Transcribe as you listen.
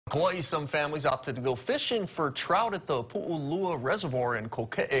Hawaii, some families opted to go fishing for trout at the Pu'ulua Reservoir in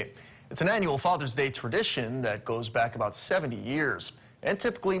Koke'e. It's an annual Father's Day tradition that goes back about 70 years and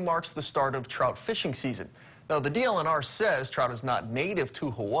typically marks the start of trout fishing season. Now, the DLNR says trout is not native to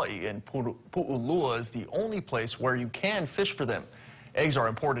Hawaii, and Pu'ulua is the only place where you can fish for them. Eggs are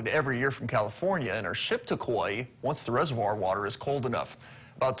imported every year from California and are shipped to Kauai once the reservoir water is cold enough.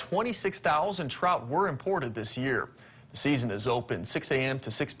 About 26,000 trout were imported this year. The season is open 6 a.m.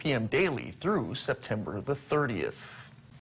 to 6 p.m. daily through September the 30th.